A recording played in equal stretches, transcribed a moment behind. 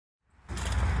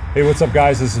Hey, what's up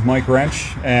guys? This is Mike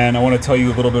Wrench, and I want to tell you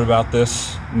a little bit about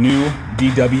this new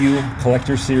DW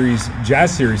Collector Series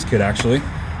Jazz Series kit actually.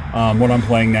 What I'm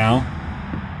playing now.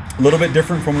 A little bit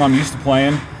different from what I'm used to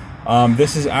playing.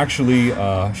 This is actually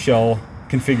a shell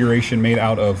configuration made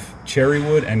out of cherry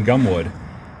wood and gum wood,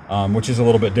 which is a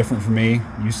little bit different for me,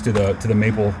 used to the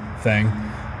maple thing.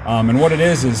 And what it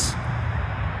is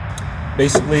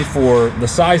basically for the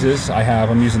sizes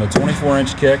I'm using a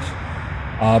 24-inch kick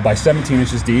by 17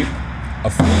 inches deep, a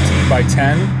 14 by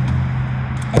 10,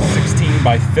 a 16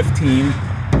 by 15,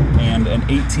 and an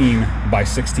 18 by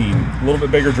 16. A little bit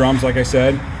bigger drums, like I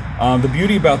said. The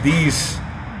beauty about these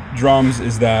drums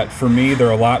is that for me,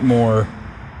 they're a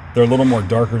little more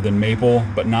darker than maple,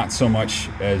 but not so much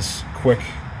as quick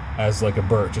as like a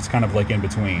birch. It's kind of like in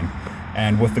between.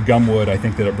 And with the gum wood, I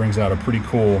think that it brings out a pretty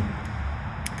cool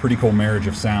marriage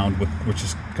of sound, which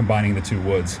is combining the two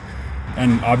woods.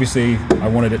 And obviously I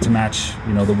wanted it to match,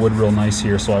 the wood real nice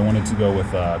here, so I wanted to go with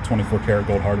 24 karat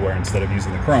gold hardware instead of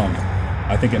using the chrome.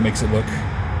 I think it makes it look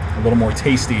a little more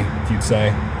tasty, if you'd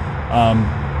say.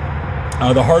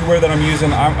 The hardware that I'm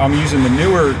using the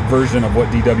newer version of what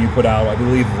DW put out, I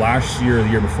believe last year or the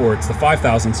year before. It's the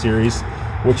 5000 series,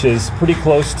 which is pretty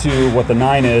close to what the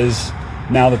 9 is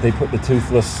now that they put the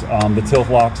toothless, the tilt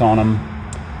locks on them,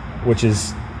 which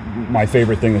is my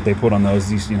favorite thing that they put on those.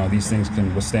 These things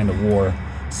can withstand a war.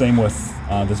 Same with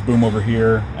this boom over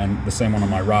here, and the same one on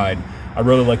my ride. I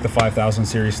really like the 5000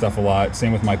 series stuff a lot.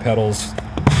 Same with my pedals.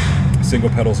 Single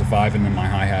pedals a 5, and then my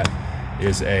hi-hat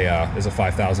is a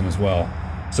 5000 as well.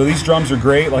 So these drums are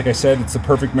great. Like I said, it's the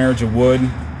perfect marriage of wood,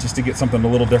 just to get something a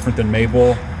little different than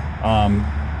maple.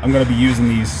 I'm going to be using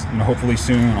these, hopefully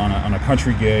soon on a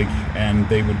country gig, and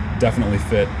they would definitely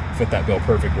fit that bill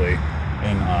perfectly,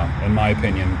 in my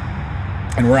opinion.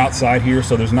 And we're outside here,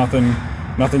 so there's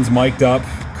nothing's mic'd up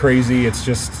crazy. It's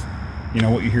just,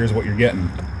 what you hear is what you're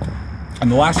getting. And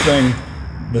the last thing,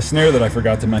 the snare that I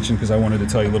forgot to mention, because I wanted to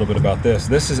tell you a little bit about this.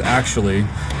 This is actually,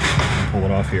 pull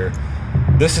it off here.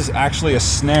 This is actually a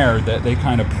snare that they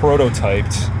kind of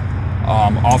prototyped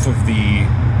off of the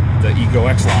Eco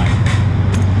X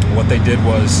line. What they did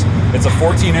was, it's a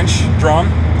 14-inch drum,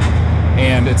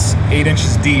 and it's 8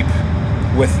 inches deep.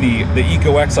 With the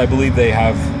Eco X, I believe they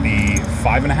have the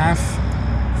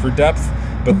 5.5 for depth.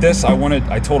 But this,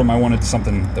 I told them I wanted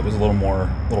something that was a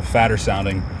little fatter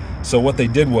sounding. So what they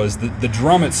did was, the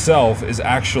drum itself is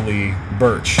actually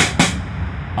birch.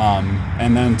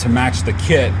 And then to match the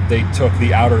kit, they took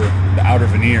the outer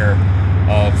veneer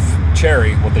of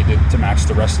cherry, what they did to match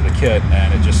the rest of the kit,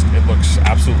 and it looks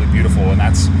absolutely beautiful. And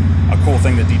that's a cool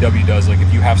thing that DW does. Like,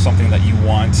 if you have something that you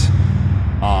want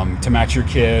to match your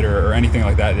kit or anything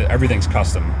like that, everything's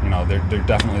custom. They're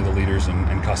definitely the leaders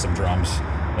in custom drums,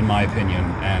 in my opinion,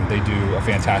 and they do a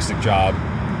fantastic job.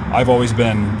 I've always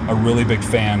been a really big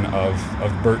fan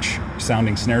of birch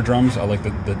sounding snare drums. I like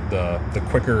the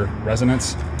quicker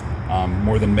resonance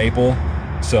more than maple.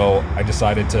 So I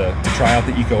decided to try out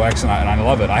the Eco X, and I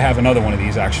love it. I have another one of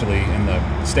these actually in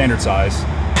the standard size,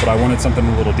 but I wanted something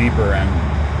a little deeper,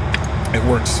 and it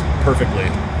works perfectly.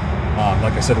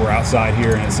 Like I said, we're outside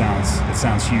here, and it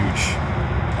sounds huge.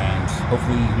 And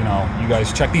hopefully, you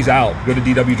guys check these out. Go to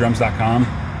dwdrums.com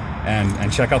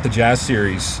and check out the Jazz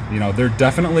Series. They're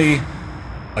definitely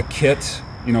a kit.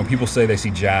 People say they see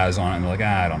jazz on it, and they're like,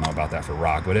 I don't know about that for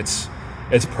rock, but it's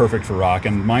perfect for rock.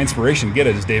 And my inspiration to get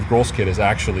it is Dave Grohl's kit is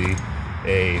actually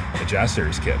a Jazz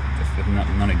Series kit. If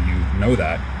none of you know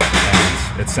that,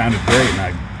 and it sounded great, and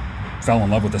I fell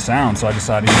in love with the sound, so I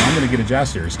decided I'm going to get a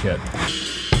Jazz Series kit.